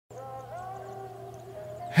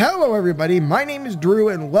Hello everybody, my name is Drew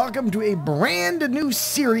and welcome to a brand new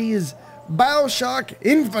series, BioShock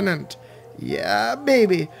Infinite. Yeah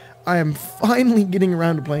baby, I am finally getting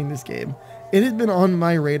around to playing this game. It has been on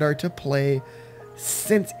my radar to play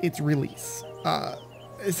since its release.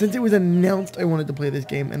 Since it was announced I wanted to play this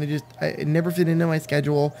game, and it never fit into my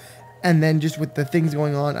schedule, and then just with the things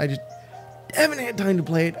going on, I just haven't had time to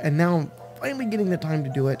play it, and now I'm finally getting the time to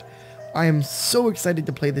do it. I am so excited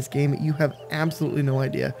to play this game. You have absolutely no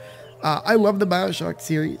idea. I love the BioShock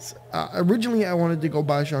series. Originally, I wanted to go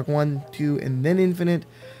BioShock 1, 2, and then Infinite.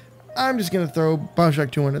 I'm just going to throw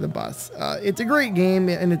BioShock 2 under the bus. It's a great game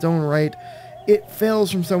in its own right. It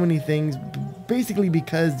fails from so many things, basically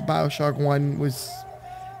because BioShock 1 was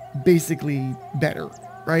basically better,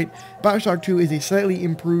 right? BioShock 2 is a slightly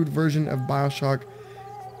improved version of BioShock.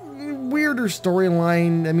 Weirder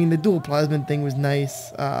storyline. I mean, the dual plasmid thing was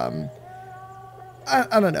nice.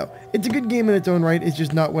 I don't know. It's a good game in its own right. It's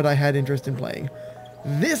just not what I had interest in playing.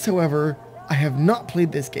 This, however, I have not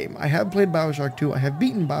played this game. I have played BioShock 2. I have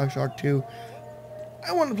beaten BioShock 2.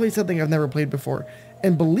 I want to play something I've never played before.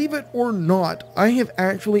 And believe it or not, I have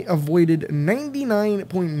actually avoided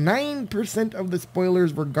 99.9% of the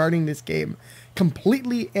spoilers regarding this game.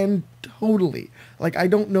 Completely and totally. Like, I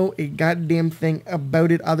don't know a goddamn thing about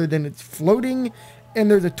it other than it's floating and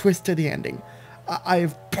there's a twist to the ending. I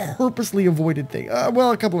have purposely avoided things.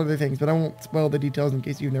 Well, a couple other things, but I won't spoil the details in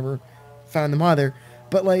case you've never found them either.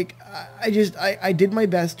 But, like, I did my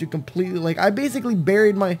best to completely, like, I basically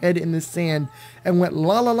buried my head in the sand and went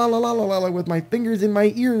la la la la la la la with my fingers in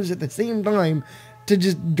my ears at the same time to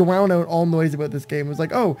just drown out all noise about this game. It was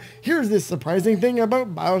like, oh, here's this surprising thing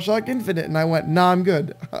about BioShock Infinite. And I went, nah, I'm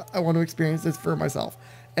good. I want to experience this for myself.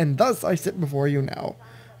 And thus I sit before you now.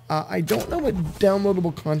 I don't know what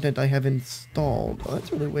downloadable content I have installed. Oh,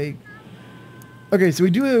 that's really vague. Okay, so we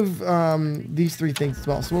do have these three things as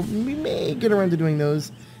well. So we may get around to doing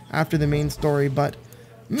those after the main story, but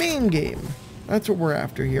main game. That's what we're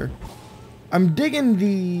after here. I'm digging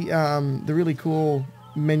the really cool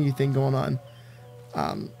menu thing going on.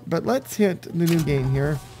 But let's hit the new game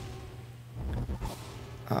here.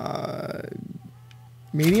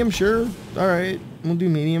 Medium, sure. Alright, we'll do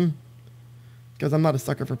medium. Because I'm not a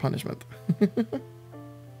sucker for punishment.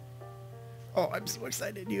 Oh, I'm so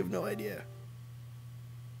excited. You have no idea.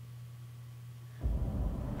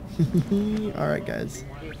 Alright, guys.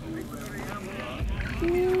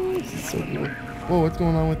 Ooh, this is so cool. Whoa, what's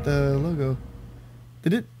going on with the logo?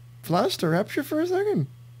 Did it flash to Rapture for a second?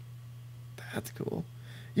 That's cool.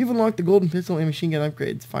 You've unlocked the golden pistol and machine gun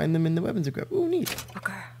upgrades. Find them in the weapons equip. Ooh, neat.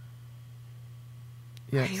 Booker.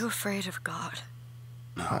 Yes. Are you afraid of God?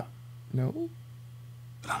 No. No?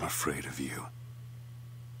 But I'm afraid of you.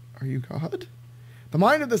 Are you God? The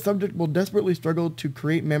mind of the subject will desperately struggle to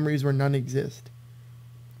create memories where none exist.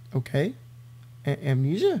 Okay.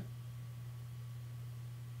 Amnesia?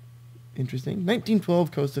 Interesting.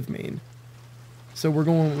 1912, coast of Maine. So we're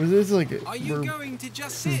going... This is like Are you going to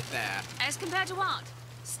just sit there? As compared to what?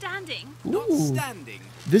 Standing? Not standing.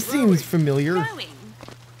 This Rowing. seems familiar. Rowing?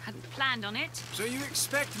 Hadn't planned on it. So you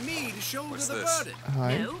expect me to shoulder What's the this? burden?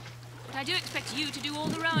 Hi. No. But I do expect you to do all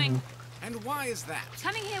the rowing. And why is that?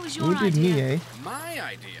 Coming here was your Who did idea. me, eh? My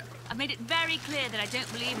idea. I've made it very clear that I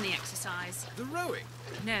don't believe in the exercise. The rowing.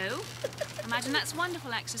 No. Imagine that's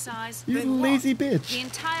wonderful exercise. You Then what? lazy The bitch.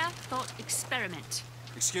 entire thought experiment.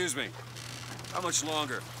 Excuse me. How much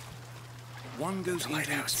longer? One goes into an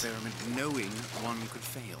lighthouse. experiment knowing one could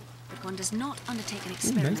fail. But one does not undertake an nice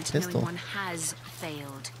experiment pistol. knowing one has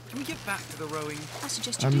failed. Can we get back to the rowing? I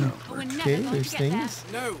suggest you do, but we're never Okay, going there's to get things.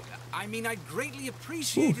 No, I mean I'd greatly Ooh,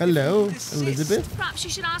 appreciate it hello, if you'd desist. Elizabeth. Perhaps you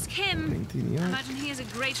should ask him. Painting the I art. imagine he has a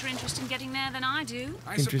greater interest in getting there than I do.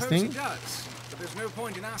 I suppose Interesting. he does, but there's no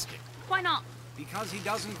point in asking. Why not? Because he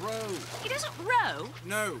doesn't row. He doesn't row.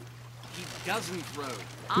 No, he doesn't row.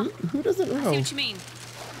 Who doesn't I see row? what you mean.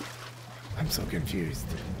 I'm so confused.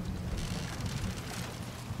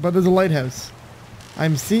 But there's a lighthouse.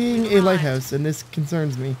 I'm seeing a lighthouse, and this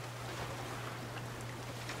concerns me.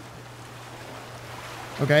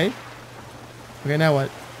 Okay. Okay, now what?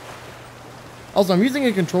 Also, I'm using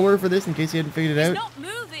a controller for this in case you hadn't figured it He's out. not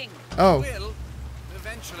moving. Oh, Will,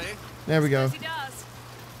 eventually. there we go. Yes, he does.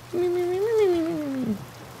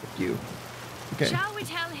 Fuck you. Okay. Shall we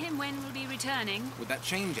tell him when we'll be returning? Would that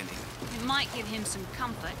change anything? It might give him some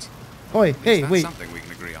comfort. Oi, hey, That's wait. something we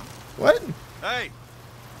can agree on. What? Hey!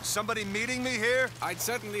 Somebody meeting me here? I'd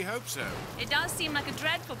certainly hope so. It does seem like a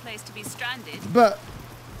dreadful place to be stranded. But,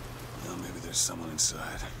 Well, maybe there's someone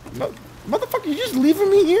inside. motherfucker, you just leaving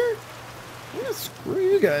me here? Yeah, screw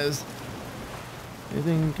you guys.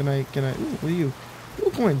 Anything, can I, ooh, what are you? Ooh,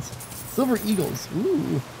 coins. Silver eagles.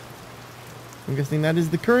 Ooh. I'm guessing that is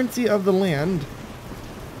the currency of the land.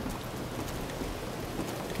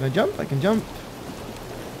 Can I jump? I can jump.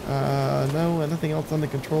 No, nothing else on the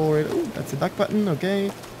control right. Oh, that's the duck button.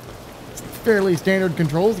 Okay. It's fairly standard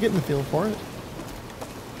controls. Getting the feel for it.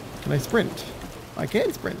 Can I sprint? I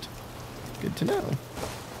can sprint. Good to know.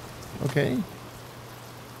 Okay.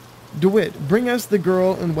 DeWitt, bring us the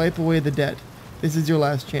girl and wipe away the debt. This is your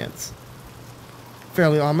last chance.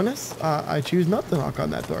 Fairly ominous. I choose not to knock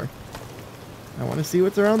on that door. I want to see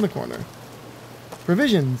what's around the corner.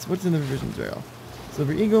 Provisions. What's in the provisions rail?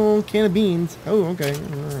 Silver eagle, can of beans. Oh, okay.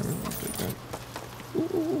 Ooh,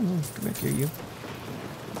 come back here, you.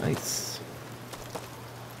 Nice.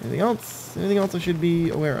 Anything else? Anything else I should be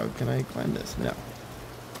aware of? Can I climb this? No.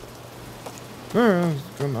 Alright,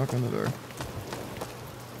 just go knock on the door.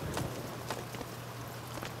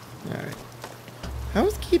 Alright.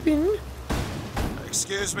 Housekeeping.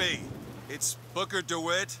 Excuse me. It's Booker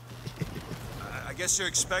DeWitt. I guess you're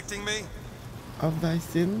expecting me? Of thy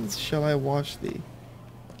sins shall I wash thee.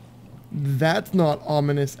 That's not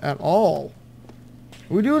ominous at all.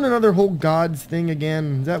 We're doing another whole gods thing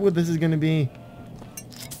again. Is that what this is going to be?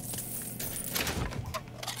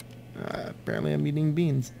 Apparently I'm eating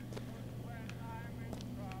beans.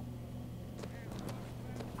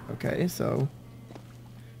 Okay, so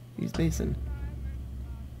use basin.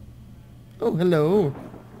 Oh, hello.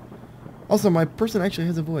 Also, my person actually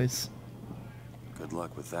has a voice. Good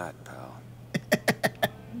luck with that, pal.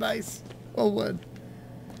 Nice. Well done.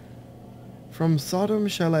 From Sodom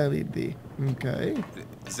shall I lead thee. Okay.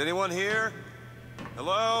 Is anyone here?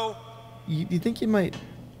 Hello? You think you might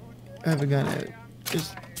have a gun out?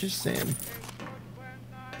 Just saying.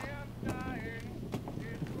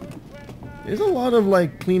 There's a lot of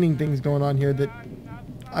like cleaning things going on here that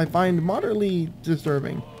I find moderately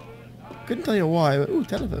disturbing. Couldn't tell you why, but ooh,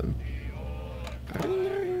 telephone.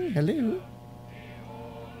 Hello.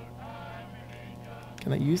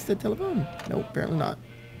 Can I use the telephone? Nope, apparently not.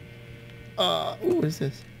 Ooh, what is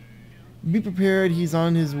this? Be prepared, he's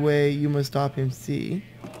on his way, you must stop him, see.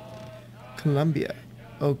 Columbia.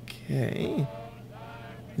 Okay.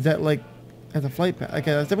 Is that like, as a flight path?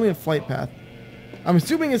 Okay, that's definitely a flight path. I'm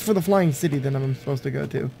assuming it's for the flying city that I'm supposed to go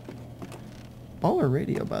to. Baller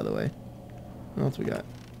radio, by the way. What else we got?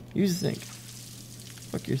 Use the sink.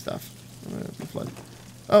 Fuck your stuff. Flood.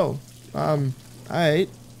 Oh, alright.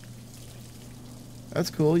 That's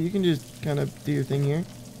cool. You can just kind of do your thing here.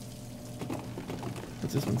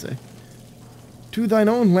 What's this one say? To thine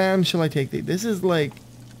own land shall I take thee. This is like,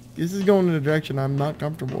 this is going in a direction I'm not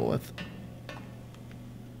comfortable with.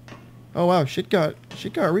 Oh wow, shit got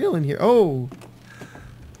real in here. Oh.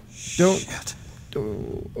 Shit.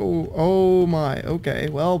 Oh my. Okay,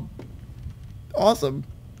 well, awesome.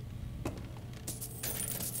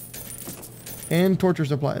 And torture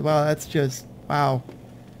supply. Wow, that's just, wow.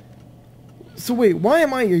 So wait, why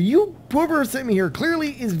am I here? Whoever sent me here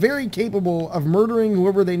clearly is very capable of murdering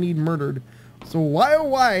whoever they need murdered. So why, oh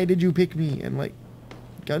why did you pick me? And like,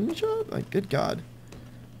 gunshot? Like, good God.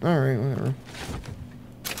 Alright, whatever.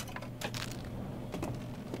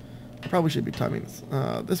 Probably should be timing this.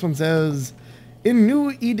 This one says, in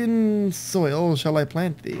New Eden soil shall I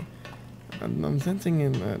plant thee. I'm sensing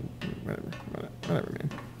in, whatever, man.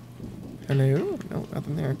 Hello? No,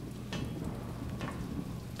 nothing there.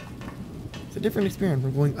 It's a different experience.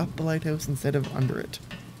 We're going up the lighthouse instead of under it.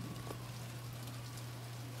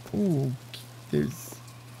 Ooh, there's...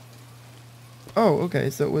 Oh, okay,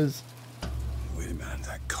 so it was... Wait a minute,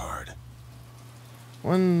 that card.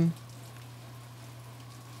 One...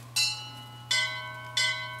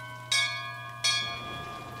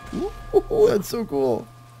 Ooh, that's so cool.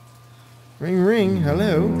 Ring, ring,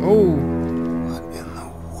 hello. Oh. What in the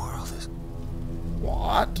world is...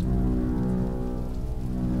 What?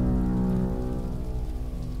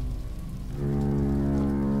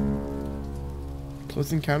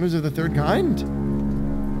 Close Encounters of the Third Kind?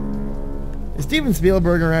 Is Steven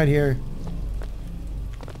Spielberg around here?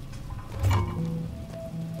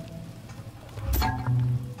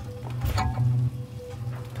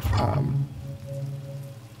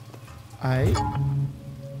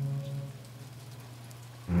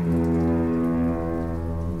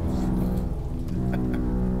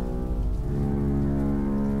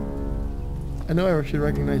 I know I should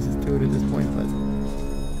recognize this dude at this point, but...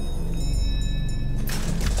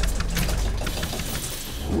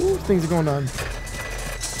 Ooh, things are going on.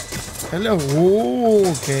 Hello. Ooh,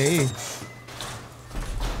 okay.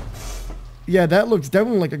 Yeah, that looks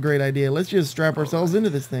definitely like a great idea. Let's just strap ourselves into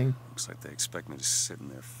this thing. Looks like they expect me to sit in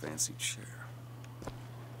their fancy chair.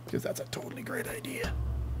 Because that's a totally great idea.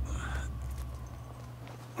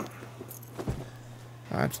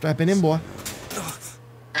 Alright, strapping in, boy.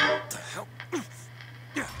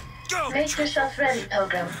 Make yourself ready,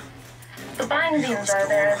 Pilgrim. The bindings are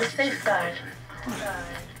there as a safeguard.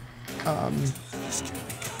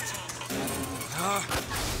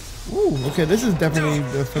 Ooh, okay, this is definitely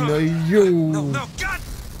the familiar. No, God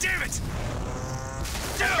damn it!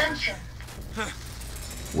 Ascension.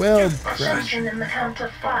 Well, crap. Ascension in the count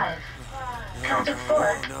of 5. Count of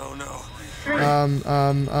 4. No.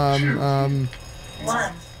 3.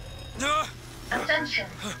 1. No. Ascension.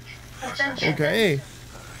 Ascension. Okay.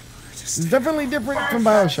 It's definitely different from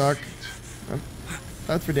BioShock.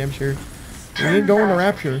 That's for damn sure. We ain't going to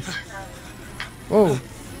Rapture. Whoa.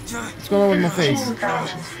 What's going on with my face?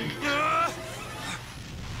 15,000 feet.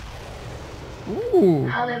 Ooh.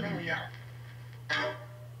 Hallelujah.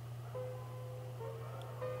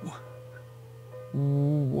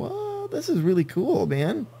 Wow, this is really cool,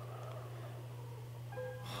 man.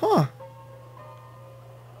 Huh.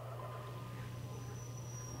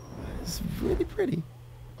 It's really pretty.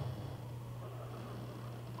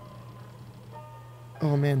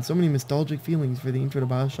 Oh man, so many nostalgic feelings for the intro to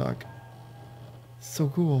BioShock. So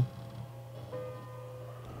cool.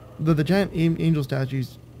 The giant angel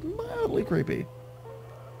statue's mildly creepy.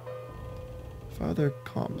 Father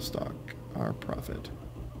Comstock, our prophet.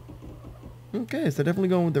 Okay, so definitely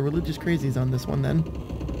going with the religious crazies on this one then.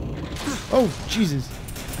 Oh, Jesus.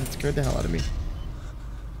 That scared the hell out of me.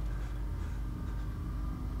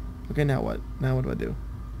 Okay, now what? Now what do I do?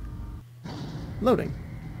 Loading.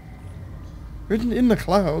 Written in the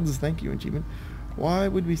clouds. Thank you, achievement. Why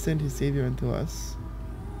would we send his savior unto us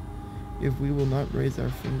if we will not raise our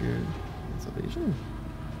finger in salvation?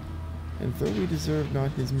 And though we deserve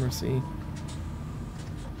not his mercy,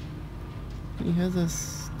 he has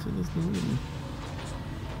us to this need.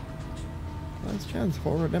 Last chance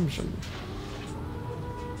for redemption.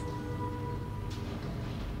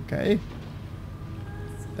 Okay.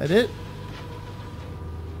 That it?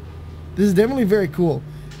 This is definitely very cool.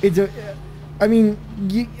 It's a... I mean,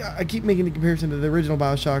 I keep making the comparison to the original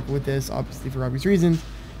BioShock with this, obviously for obvious reasons.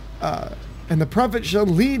 And the prophet shall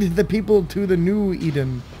lead the people to the new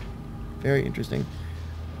Eden. Very interesting.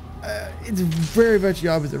 It's very much the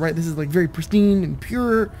opposite, right? This is like very pristine and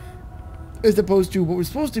pure, as opposed to what was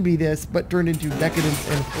supposed to be this, but turned into decadence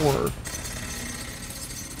and horror.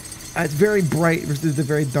 It's very bright versus the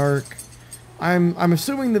very dark. I'm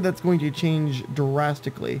assuming that that's going to change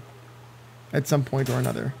drastically at some point or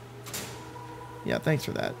another. Yeah, thanks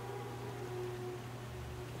for that.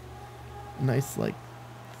 Nice, like,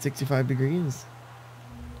 65 degrees. Is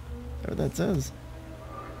that what that says?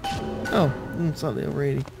 Oh, slightly over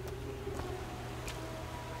 80.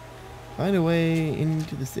 Find a way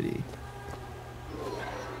into the city.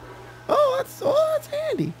 Oh, that's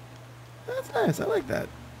handy. That's nice. I like that.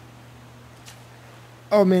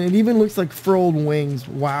 Oh man, it even looks like furled wings.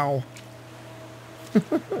 Wow.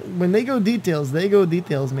 When they go details,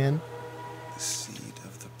 man. The seed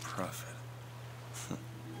of the prophet.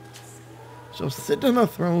 Shall sit on a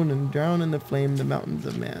throne and drown in the flame the mountains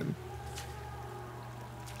of man.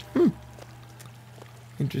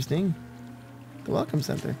 Interesting. The Welcome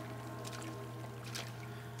Center.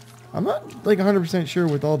 I'm not like 100% sure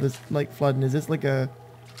with all this like flooding. Is this like a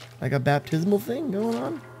baptismal thing going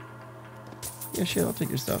on? Yeah, shit, I'll take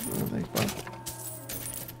your stuff. Oh, thanks, Bob.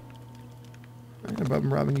 I got above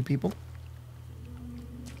robbing you people.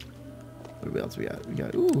 What else we got? We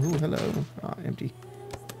got, ooh, hello. Ah, empty.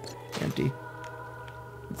 Empty.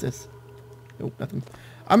 What's this? Nope, nothing.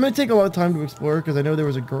 I'm going to take a lot of time to explore because I know there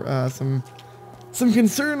was some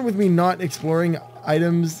concern with me not exploring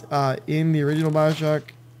items in the original BioShock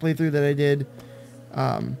playthrough that I did.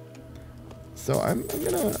 So I'm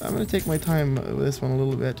gonna take my time with this one a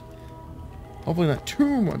little bit. Hopefully not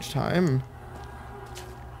too much time.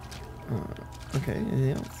 Okay,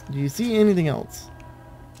 anything else? Do you see anything else?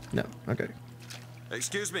 No. Okay.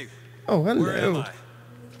 Excuse me. Oh, hello. Where am I?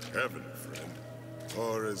 Heaven, friend.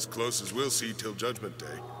 Or as close as we'll see till Judgment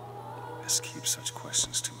Day. Best keep such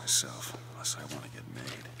questions to myself, unless I want to get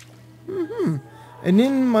made. And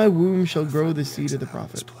in my womb shall grow the seed of the This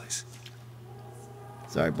prophet. place.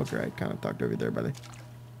 Sorry, Booker, I kind of talked over you there, buddy.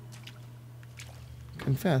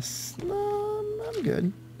 Confess. No, I'm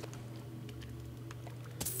good.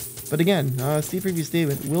 But again, see previous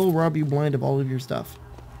statement, will rob you blind of all of your stuff.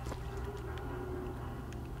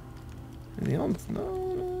 Anything else? No.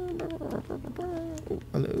 Oh,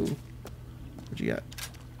 hello. What you got?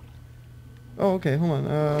 Oh, okay, hold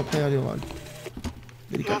on. Play audio log.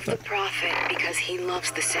 Love the prophet because he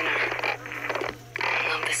loves the sinner.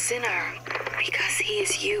 Love the sinner because he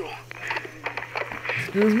is you.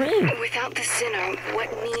 Excuse me? Without the sinner,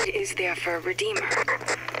 what need is there for a redeemer?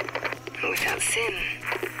 Without sin,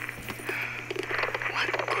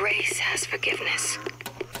 what grace has forgiveness?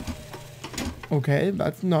 Okay,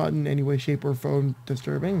 that's not in any way, shape, or form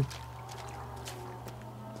disturbing.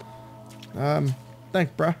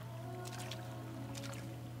 Thanks, bruh.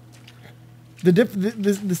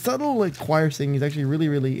 The subtle like choir singing is actually really,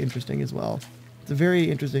 really interesting as well. It's a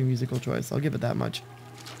very interesting musical choice. I'll give it that much.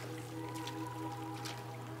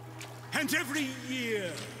 And every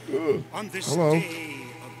year, on this Hello. day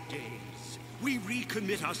of days, we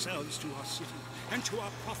recommit ourselves to our city and to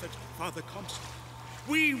our prophet, Father Comstock.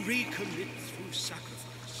 We recommit through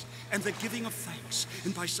sacrifice and the giving of thanks,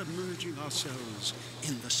 and by submerging ourselves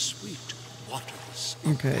in the sweet waters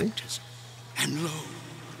of baptism. And lo,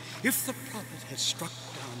 if the prophet had struck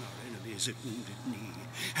down our enemies at Wounded Knee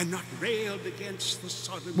and not railed against the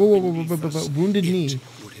Sodom beneath us, Wounded Knee. it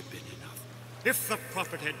would have been enough. If the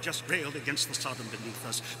prophet had just railed against the Sodom beneath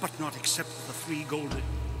us, but not accepted the 3 golden...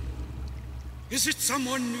 Is it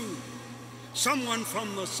someone new? Someone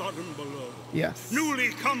from the Sodom below? Yes. Newly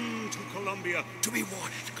come to Columbia to be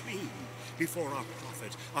washed clean before our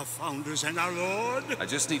prophet, our founders, and our Lord? I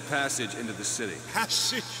just need passage into the city.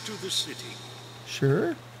 Passage to the city.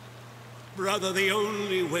 Sure. Brother, the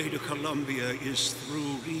only way to Columbia is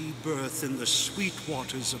through rebirth in the sweet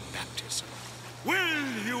waters of baptism. Will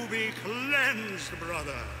you be cleansed,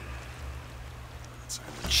 brother?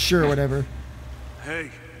 Sure, whatever.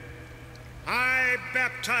 Hey. I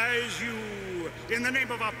baptize you in the name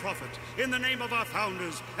of our prophet, in the name of our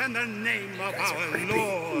founders, and the name of our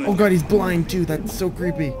Lord. Oh god, he's blind too. That's so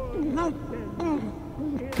creepy.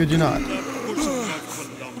 Could you not? The bosom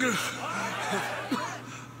of Columbia.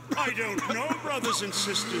 I don't know, brothers and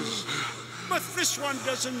sisters, but this one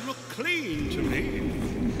doesn't look clean to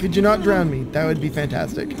me. Could you not drown me? That would be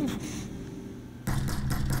fantastic.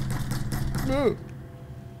 No.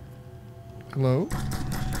 Hello?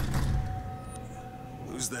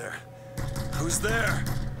 Who's there? Who's there?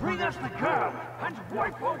 Bring us the girl and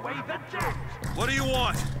wipe away the debt. What do you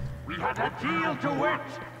want? We had a deal to it.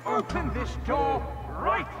 Open this door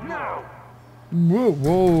right now. Whoa,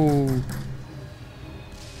 whoa.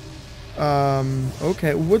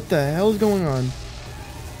 Okay, what the hell's going on?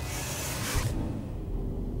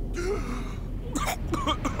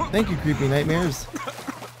 Thank you, creepy nightmares.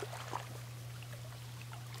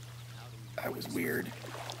 That was weird.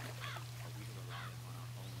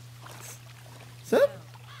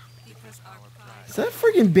 Is that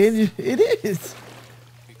freaking Benjamin? It is.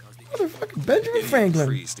 Motherfucking Benjamin Franklin.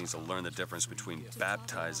 Priest needs to learn the difference between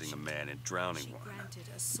baptizing a man and drowning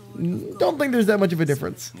one. Don't think there's that much of a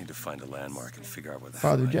difference. Need to find a landmark and figure out where the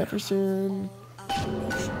Father hell I am. Jefferson.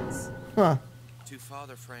 Huh. To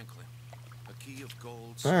Father Franklin, a key of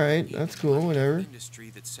gold. Alright, that's cool, whatever. Industry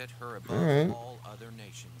that set her above Alright. all other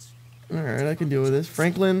nations. Alright, I can deal with this.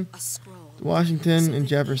 Franklin, Washington, and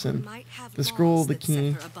Jefferson. The scroll, the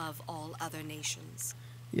key. Above all other nations.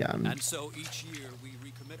 Yeah, And so each year we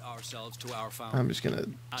recommit ourselves to our founder. I'm just gonna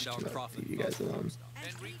prophet, leave you guys alone.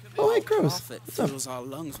 And Oh, hey, Crows. Prophet What's up? fills our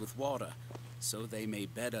lungs with water, so they may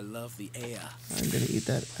better love the air. I'm gonna eat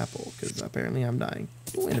that apple, because apparently I'm dying.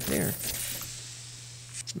 Oh, and a pear.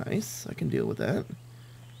 Nice, I can deal with that.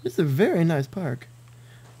 It's a very nice park.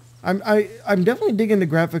 I'm definitely digging the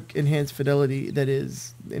graphic enhanced fidelity that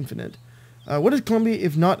is Infinite. What is Columbia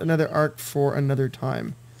if not another arc for another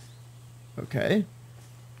time? Okay.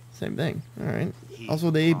 Same thing. Alright.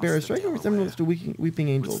 Also, they bear a striking resemblance to weeping With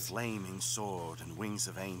angels. flaming sword and wings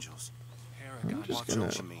of angels. I'm just gonna...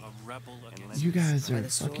 Watch over me. You guys are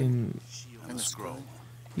fucking... And the scroll.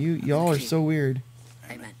 Y'all are so weird.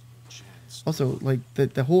 Amen. Also, like,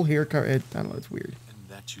 the whole haircut, I don't know, it's weird.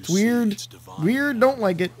 That you It's weird. see, it's divine. Weird, don't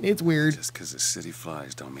like it. It's weird. Just because the city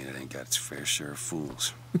flies don't mean it ain't got its fair share of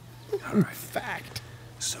fools. Alright. Fact.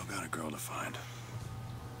 Still got a girl to find.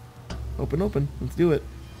 Open. Let's do it.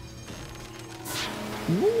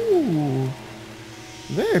 Ooh.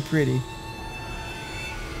 Very pretty.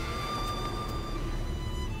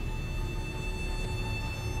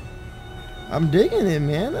 I'm digging it,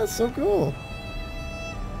 man. That's so cool.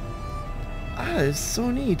 Ah, it's so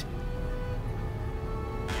neat.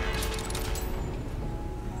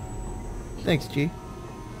 Thanks, G. my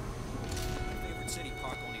favorite city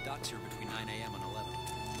park only docks here between 9 a.m. and 11.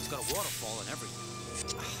 It's got a waterfall and everything.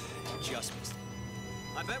 Just missed it.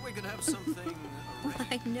 I bet we could have something.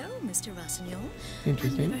 I know, Mr. Rossignol.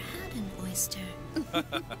 Interesting. I've never had an oyster.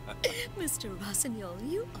 Mr. Rossignol,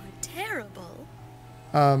 you are terrible.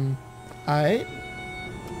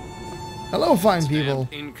 Hello, fine people.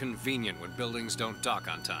 Inconvenient when buildings don't dock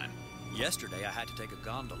on time. Yesterday, I had to take a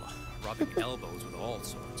gondola, rubbing elbows with all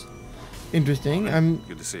sorts. Interesting. I'm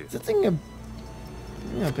Good to see you. sensing a...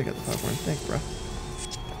 Yeah, I'll pick up the popcorn. Thanks, bro.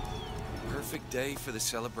 Perfect day for the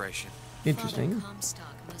celebration. Interesting. Father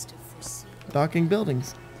Comstock must have foreseen. Docking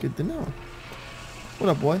buildings. Good to know. What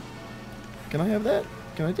up, boy? Can I have that?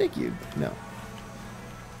 Can I take you? No.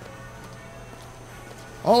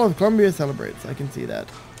 All of Columbia celebrates. I can see that.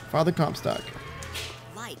 Father Comstock.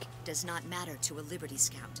 Like does not matter to a Liberty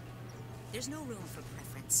Scout. There's no room for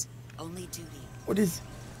preference, only duty. What is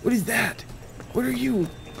that? What are you?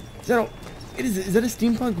 Is that is that a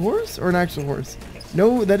steampunk horse or an actual horse?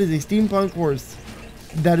 No, that is a steampunk horse.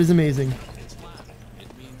 That is amazing.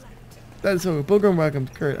 That is so. Pilgrim welcome.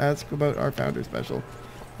 Kurt, ask about our founder special,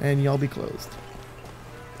 and y'all be closed.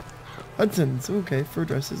 Hudson's okay. Fur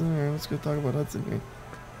dresses. Alright, let's go talk about Hudson here.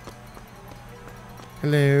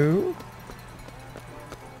 Hello.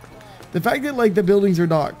 The fact that like the buildings are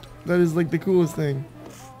docked, that is like the coolest thing.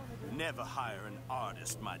 Never hire an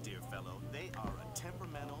artist, my dear fellow. They are a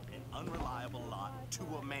temperamental and unreliable lot to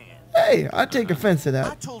a man. Hey, I take offense to I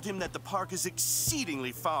that. told him that the park is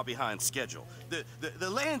exceedingly far behind schedule. The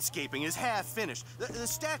landscaping is half finished. The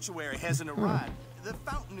statuary hasn't arrived. The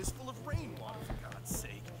fountain is full of rainwater, for God's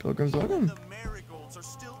sake. Pilgrims welcome. The marigolds are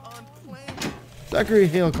still unplanted. Zachary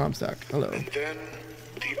Hale Comstock. Hello. And then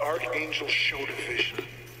the Archangel showed a vision.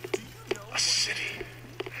 A city,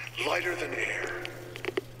 lighter than air.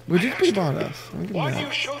 We just pre-bought us. I'll give him Why do that.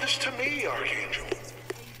 you show this to me, Archangel?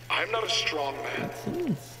 I'm not a strong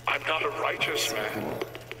man. I'm not a righteous man.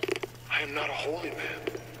 I am not a holy man.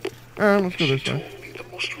 Alright, let's go this She way. told me the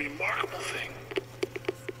most remarkable thing.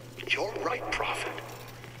 You're right, prophet.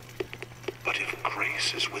 But if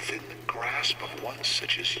grace is within the grasp of one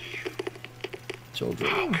such as you, how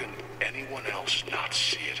Children. can anyone else not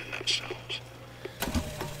see it in themselves?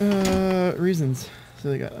 Reasons. So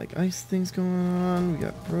they got like ice things going on. We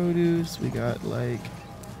got produce. We got like,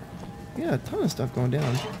 yeah, a ton of stuff going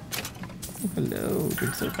down. Oh, hello,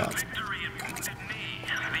 drink so pop.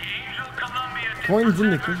 Coins in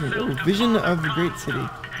the cushion. Oh, vision of the great city.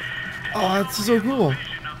 Oh, that's so cool.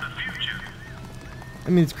 I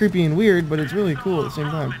mean, it's creepy and weird, but it's really cool at the same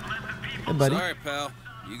time. Hey, buddy. Sorry, pal.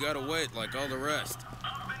 You gotta wait like all the rest.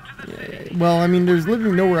 Yeah. Well, I mean, there's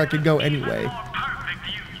literally nowhere I could go anyway.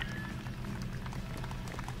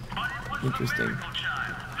 Interesting.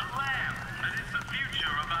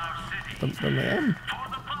 The lamb?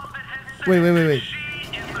 Wait.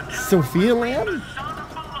 Sophia Lamb?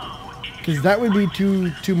 Because that would be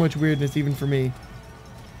too much weirdness even for me.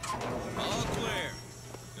 All clear.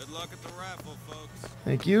 Good luck at the raffle, folks.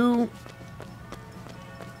 Thank you.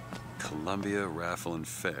 Columbia Raffle and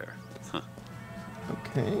Fair. Huh.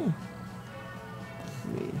 Okay.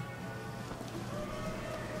 Me.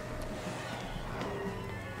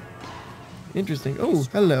 Interesting. Oh,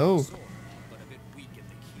 hello.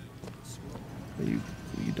 Are you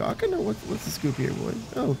docking or what's the scoop here, boy?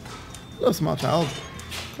 Oh, hello, small child.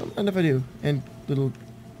 Don't mind if I do. And little...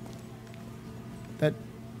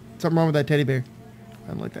 Something wrong with that teddy bear. I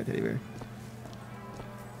don't like that teddy bear.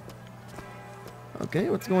 Okay,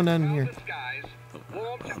 what's going on in here?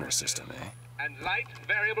 Honor system, eh? And light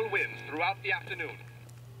variable winds throughout the afternoon.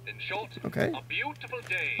 In short, Okay. a beautiful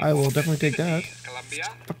day. I will definitely take that. Columbia.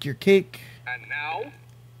 Fuck your cake. And now,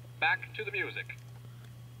 back to the music.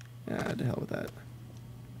 Yeah, to hell with that.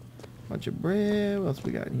 Bunch of bread. What else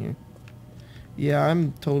we got in here? Yeah,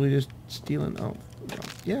 I'm totally just stealing. Oh,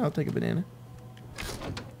 yeah, I'll take a banana.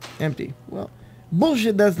 Empty. Well,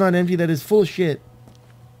 bullshit, that's not empty. That is full of shit.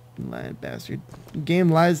 Lying bastard. Game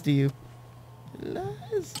lies to you. It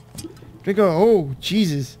lies. Drink a... Oh,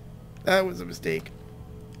 Jesus. That was a mistake.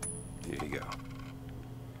 Here you go.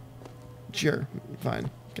 Sure. Fine.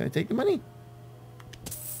 Can I take the money?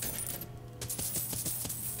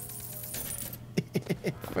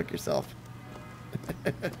 Fuck yourself.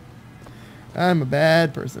 I'm a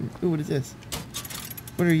bad person. Ooh, what is this?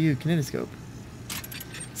 What are you? Kinetoscope.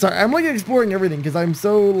 Sorry, I'm like exploring everything because I'm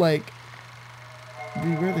so like...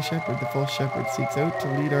 Beware the shepherd. The false shepherd seeks out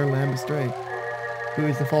to lead our lamb astray. Who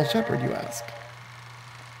is the false shepherd, you ask?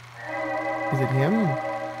 Is it him?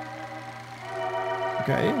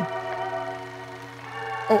 Okay.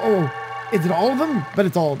 Oh. Is it all of them? But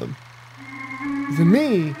it's all of them. Is it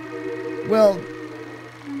me? Well,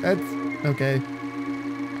 that's... Okay.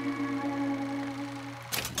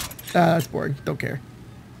 That's boring. Don't care.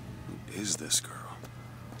 Who is this girl?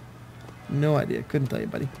 No idea. Couldn't tell you,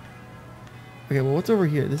 buddy. Okay, well, what's over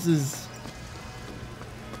here? This is...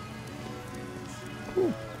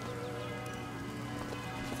 Ooh.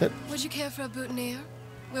 That... Would you care for a boutonniere?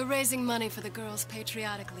 We're raising money for the Girls'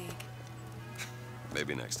 Patriotic League.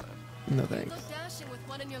 Maybe next time. No thanks. Look dashing with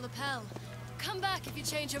one in your lapel. Come back if you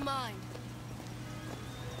change your mind.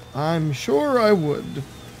 I'm sure I would.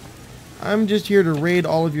 I'm just here to raid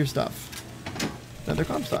all of your stuff. Another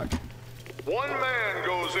Comstock. One man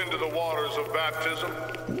goes into the waters of baptism.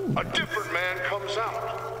 A different man comes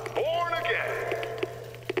out, born again.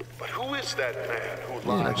 But who is that man who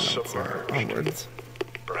lies submerged? Onwards.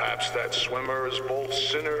 Perhaps that swimmer is both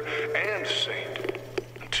sinner and saint,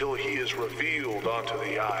 until he is revealed onto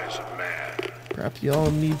the eyes of man. Perhaps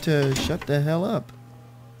y'all need to shut the hell up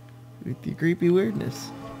with the creepy weirdness.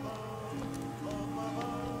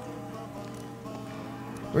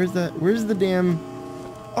 Where's that? Where's the damn...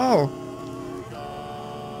 Oh!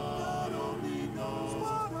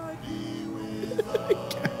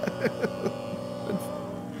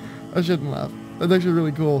 I shouldn't laugh. That's actually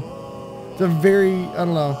really cool. It's a very... I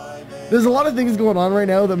don't know. There's a lot of things going on right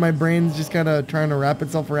now that my brain's just kind of trying to wrap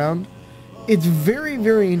itself around. It's very,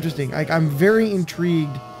 very interesting. Like, I'm very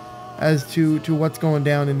intrigued as to what's going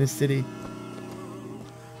down in this city.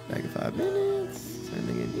 Back in 5 minutes.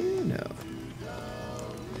 Sending in you? No.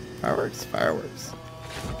 Fireworks? Fireworks.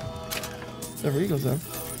 Silver Eagles, though.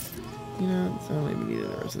 You know, it's not maybe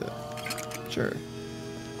needed the rest of that. Sure.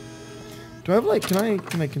 Do I have, like,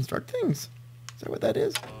 can I construct things? Is that what that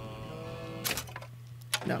is?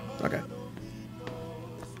 No. Okay.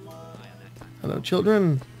 Hello,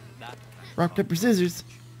 children. Rock, paper, scissors.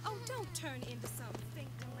 Oh, don't turn into something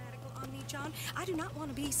grammatical on me, John. I do not want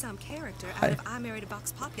to be some character out of I Married a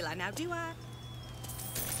Vox Populi. Now, do I?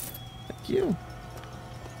 Thank you.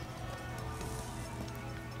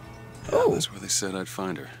 Oh, that's where they said I'd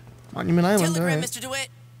find her. Monument Island, Telegram, alright. Mr. DeWitt.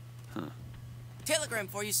 Huh. Telegram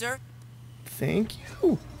for you, sir. Thank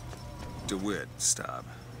you. DeWitt, stop.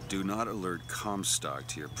 Do not alert Comstock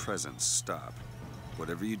to your presence. Stop.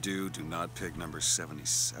 Whatever you do, do not pick number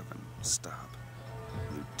 77. Stop.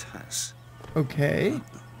 New Tess. Okay.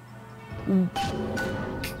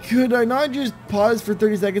 Could I not just pause for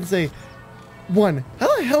 30 seconds and say, 1,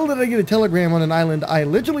 how the hell did I get a telegram on an island I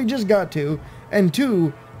literally just got to? And 2,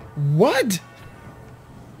 what?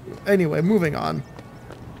 Anyway, moving on.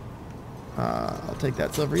 I'll take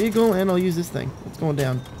that Silver Eagle and I'll use this thing. It's going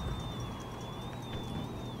down.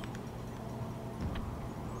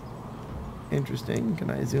 Interesting. Can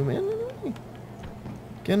I zoom in?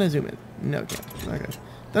 Can I zoom in? No, can't. Okay.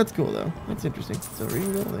 That's cool, though. That's interesting. Silver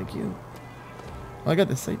Eagle, thank you. Oh, I got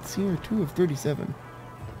the Sightseer 2 of 37.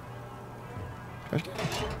 Trash can?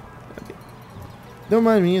 Okay. Don't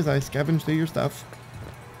mind me as I scavenge through your stuff.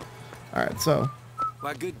 Alright, so.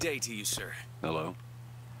 Why, good day to you, sir. Hello.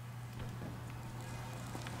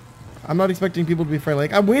 I'm not expecting people to be afraid.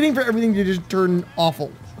 Like, I'm waiting for everything to just turn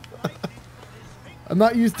awful. I'm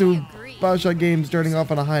not used to BioShock games starting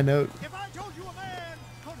off on a high note.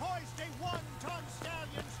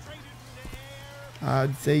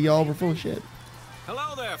 I'd say y'all were full of shit.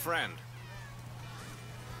 Hello there, friend.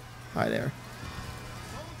 Hi there.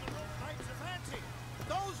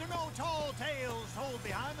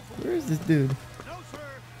 Where is this dude? Look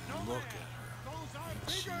at her.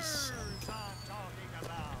 She's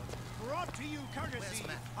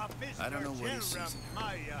I don't know what he's seizing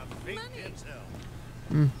her.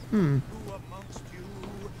 Mm-hmm.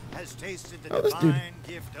 Has tasted the Oh, this dude. divine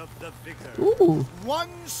gift of the vigor. Ooh. One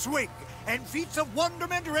swig, and feats of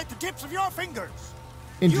wonderment are at the tips of your fingers.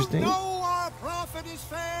 Interesting. You know our prophet is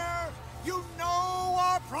fair. You know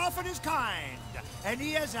our prophet is kind. And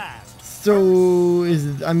he has asked. So,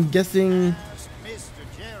 I'm guessing... Mr.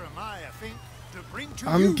 Jeremiah Fink to bring to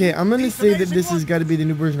Okay, you I'm gonna these say that amazing this has got to be the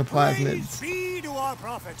new version of Praise Plasmids. be to our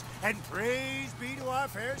prophet, and praise be to our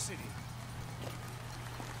fair city.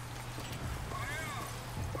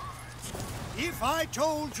 If I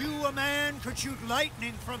told you a man could shoot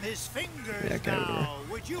lightning from his fingers now,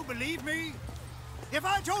 would you believe me? If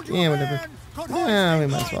I told you a whatever. man could Yeah,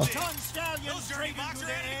 we hoist might as a well. ton stallion straight into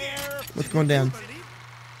the air, What's going down?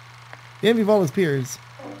 The envy of all his peers.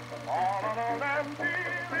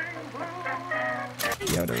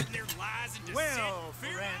 Yeah, whatever. well,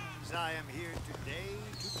 friends, I am here today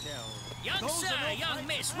to tell. Young sir, young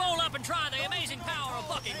miss, roll up and try the amazing power of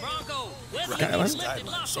bucking bronco. Whether Skyline? you get lifted,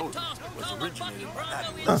 lost, and tossed, or tumbled, bucking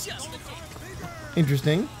bronco is Huh. just the ticket.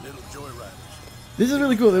 Interesting. This is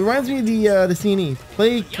really cool. It reminds me of the CNE.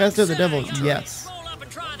 Play Cast Out the Devil. Yes. Roll up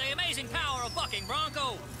and try the amazing power of bucking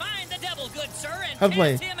bronco. Find the devil, good sir, and How to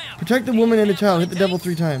play. cast him out. Protect the woman and the child. Hit the devil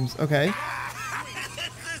 3 times. Okay.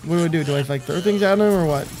 What do I do? Do I like throw things at him or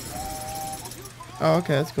what? Oh,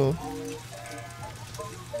 okay. That's cool.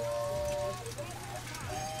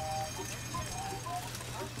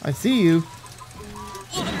 I see you.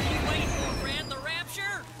 What are you waiting for, friend? The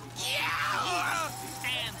rapture? Yeah!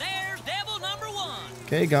 And there's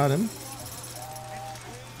Okay, got him.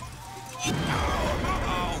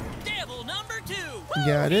 Devil number 2.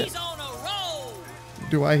 Got it. He's on a roll.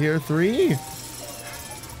 Do I hear 3?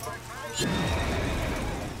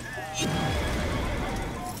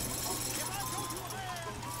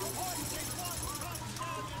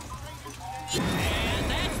 And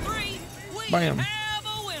that's 3. We Bam. have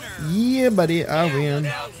a winner. Yeah, buddy, I win.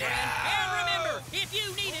 And remember, if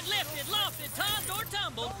you need it lifted, lofted, tossed, or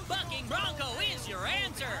tumbled, bucking bronco is your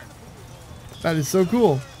answer. That is so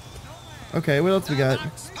cool. Okay, what else we got?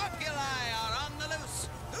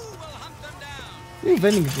 Ooh,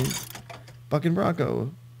 vending machines. Bucking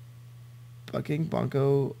Bronco. Bucking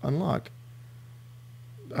Bronco unlock.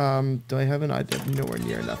 Do I have an item? Nowhere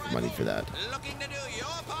near enough money for that. Looking to do your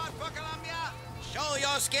part for Columbia? Show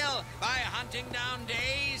your skill by hunting down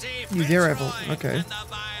Daisy. Use air rifle. Okay. And the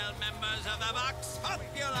vile members of the Vox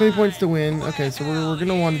Populi. 20 points to win. Okay, so we're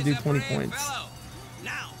gonna want to do 20 points.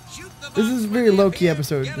 This is a very low-key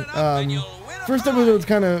episode. First episode's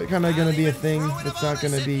kind of gonna be a thing. It's not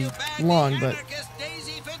gonna be long, but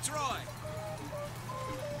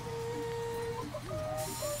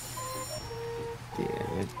damn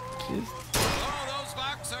it, just Oh, those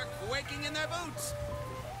Vox are quaking in their boots.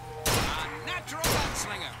 A natural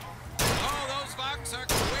gunslinger. Oh, those Vox are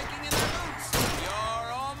quaking in their boots.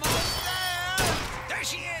 You're almost there. There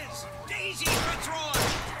she is, Daisy Fitzroy.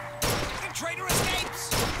 The traitor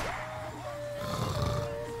escapes.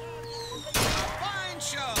 A fine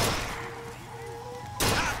show. A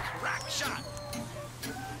crack shot.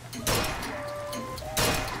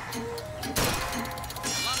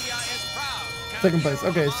 Columbia is proud. second place.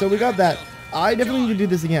 Okay, so we got that. I definitely need to do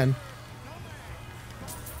this again.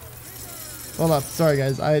 Hold up, sorry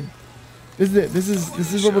guys. This is it. This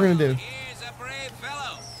is what we're gonna do. He's a brave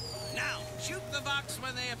fellow. Now, shoot the Vox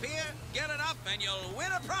when they appear, get it up, and you'll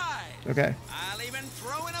win a prize. Okay. I'll even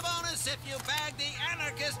throw in a bonus if you bag the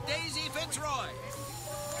anarchist Daisy Fitzroy.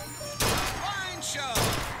 A fine show.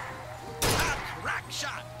 A crack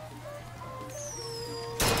shot.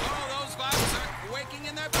 Oh, those Vox are quaking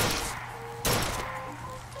in their boots.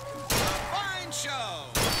 A fine show.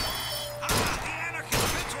 Ah, the anarchist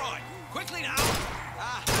Fitzroy. Quickly now.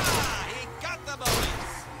 Aha, he got the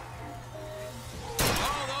bonus.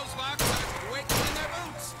 Oh, those Vox are quaking in their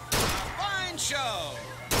boots. A fine show.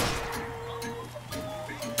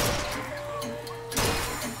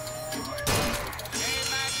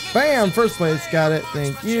 Bam! First place. Got it.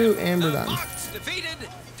 Thank you. And we're done. Vox defeated.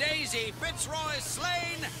 Daisy Fitzroy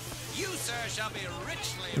slain. You, sir, shall be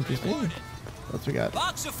richly Interesting. rewarded. What's we got?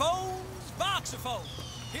 Voxophones, voxophones.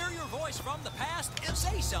 Hear your voice from the past and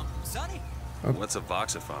say something, Sonny. Oh. What's a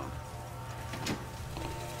voxophone?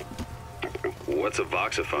 What's a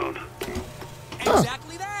voxophone?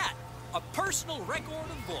 Exactly that. A personal record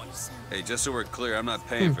of voice. Hey, just so we're clear, I'm not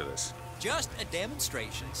paying for this. Just a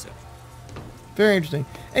demonstration, sir. Very interesting.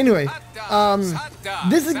 Anyway,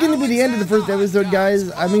 this is going to be the end of the first episode, guys.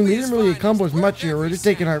 I mean, we didn't really accomplish much here. We're just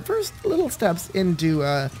taking our first little steps into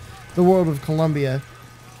the world of Columbia.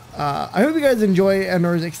 I hope you guys enjoy and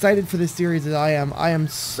are as excited for this series as I am. I am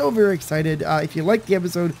so very excited. If you liked the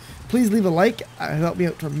episode, please leave a like. It'll help me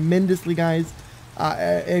out tremendously, guys.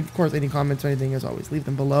 And of course, any comments or anything, as always, leave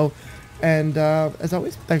them below. And as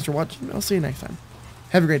always, thanks for watching. I'll see you next time.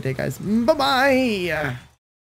 Have a great day, guys. Bye-bye.